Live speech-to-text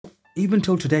even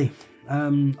till today,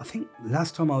 I think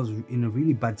last time I was in a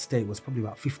really bad state was probably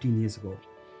about 15 years ago.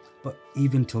 But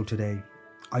even till today,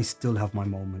 I still have my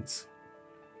moments.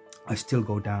 I still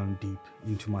go down deep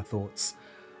into my thoughts.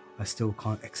 I still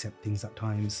can't accept things at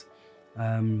times.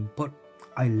 But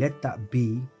I let that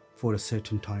be for a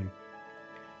certain time.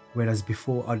 Whereas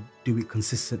before I'd do it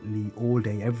consistently all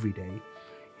day, every day.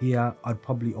 Here I'd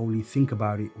probably only think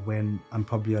about it when I'm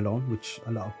probably alone, which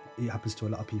it happens to a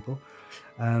lot of people.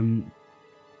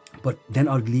 But then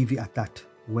I'd leave it at that.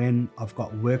 When I've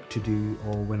got work to do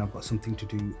or when I've got something to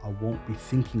do, I won't be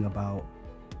thinking about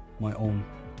my own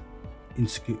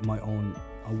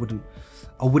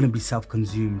I wouldn't be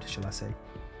self-consumed, shall I say,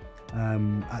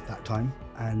 at that time.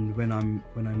 And when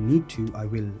I need to, I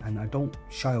will, and I don't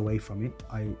shy away from it.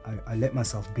 I let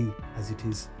myself be as it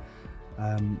is.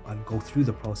 I'll go through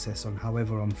the process on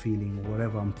however I'm feeling or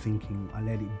whatever I'm thinking. I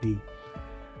let it be,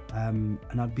 and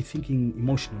I'd be thinking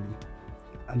emotionally,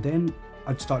 and then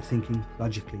I'd start thinking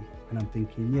logically, and I'm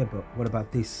thinking, yeah, but what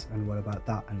about this and what about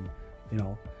that, and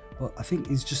but I think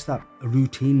it's just that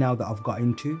routine now that I've got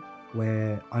into,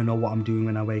 where I know what I'm doing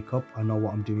when I wake up, I know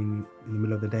what I'm doing in the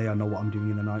middle of the day, I know what I'm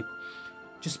doing in the night.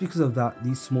 Just because of that,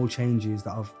 these small changes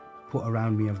that I've put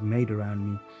around me, I've made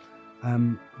around me,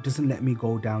 doesn't let me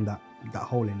go down that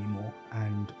hole anymore,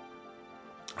 and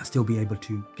I still be able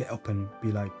to get up and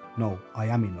be like, no, I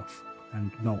am enough,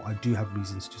 and no, I do have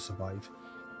reasons to survive.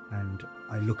 And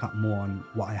I look at more on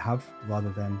what I have rather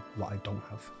than what I don't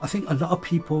have. I think a lot of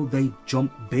people, they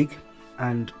jump big,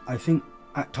 and I think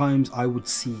at times I would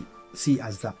see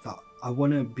as that I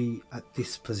want to be at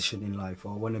this position in life,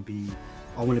 or I want to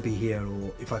be here,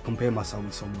 or if I compare myself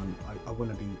with someone, I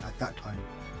want to be at that time.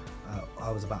 I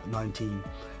was about 19,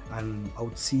 and I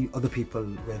would see other people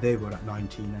where they were at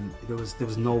 19, and there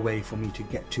was no way for me to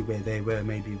get to where they were,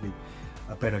 maybe with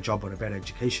a better job or a better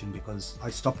education, because I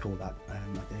stopped all that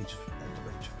at the age of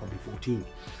probably 14.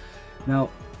 Now,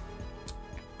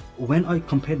 when I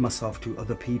compared myself to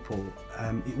other people,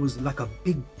 it was like a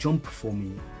big jump for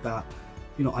me that,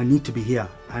 I need to be here,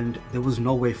 and there was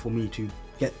no way for me to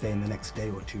get there in the next day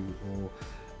or two, or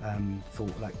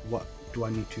thought like, what do I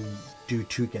need to do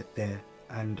to get there?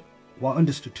 And what I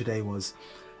understood today was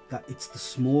that it's the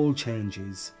small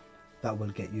changes that will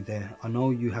get you there. I know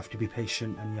you have to be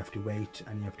patient, and you have to wait,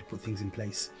 and you have to put things in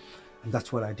place, and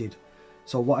that's what I did.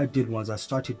 So what I did was I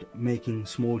started making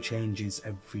small changes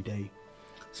every day.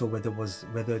 So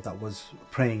whether that was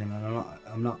praying, and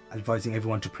I'm not advising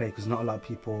everyone to pray, because not a lot of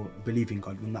people believe in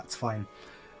God, and that's fine.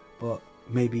 But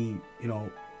maybe,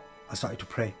 I started to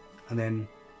pray, and then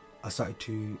I started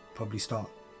to probably start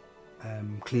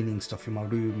cleaning stuff in my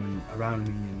room and around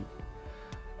me, and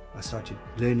I started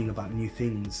learning about new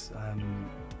things. I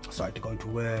started to go into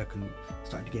work and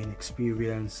started to gain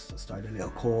experience. I started a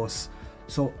little course.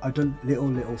 So I've done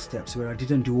little steps where I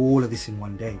didn't do all of this in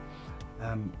one day.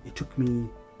 It took me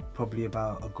probably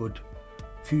about a good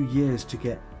few years to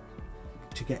get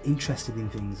interested in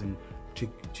things, and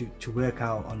to work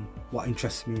out on what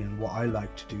interests me and what I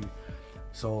like to do.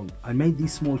 So I made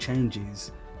these small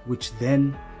changes, which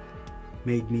then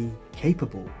made me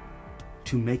capable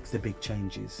to make the big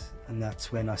changes, and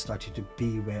that's when I started to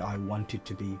be where I wanted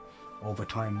to be over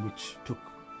time, which took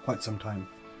quite some time.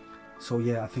 So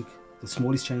yeah, I think the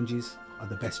smallest changes are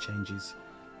the best changes.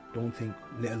 Don't think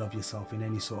little of yourself in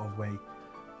any sort of way.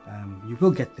 You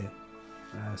will get there,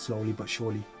 slowly but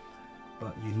surely,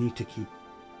 but you need to keep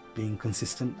being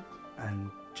consistent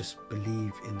and just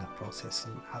believe in that process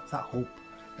and have that hope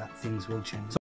that things will change.